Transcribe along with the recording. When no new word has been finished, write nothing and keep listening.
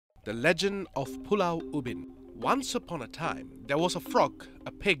The legend of Pulau Ubin. Once upon a time, there was a frog,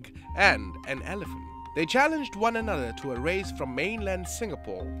 a pig, and an elephant. They challenged one another to a race from mainland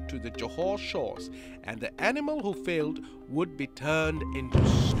Singapore to the Johor shores, and the animal who failed would be turned into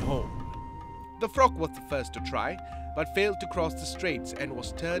stone. The frog was the first to try, but failed to cross the straits and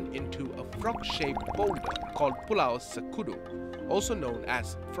was turned into a frog-shaped boulder called Pulau Sekudu, also known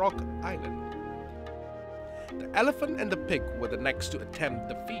as Frog Island. The elephant and the pig were the next to attempt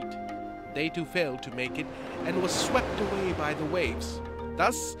the feat. They too failed to make it and were swept away by the waves.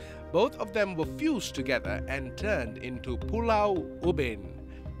 Thus, both of them were fused together and turned into Pulau Ubin.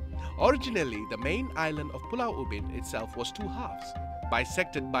 Originally, the main island of Pulau Ubin itself was two halves,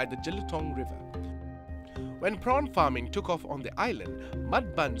 bisected by the Jelutong River. When prawn farming took off on the island,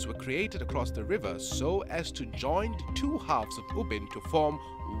 mud bunds were created across the river so as to join the two halves of Ubin to form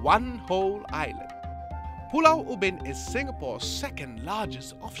one whole island. Pulau Ubin is Singapore's second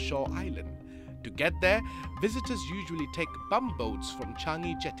largest offshore island. To get there, visitors usually take bumboats from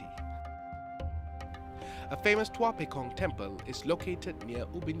Changi Jetty. A famous Tua Pek Kong temple is located near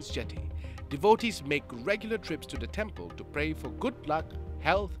Ubin's jetty. Devotees make regular trips to the temple to pray for good luck,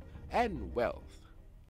 health, and wealth.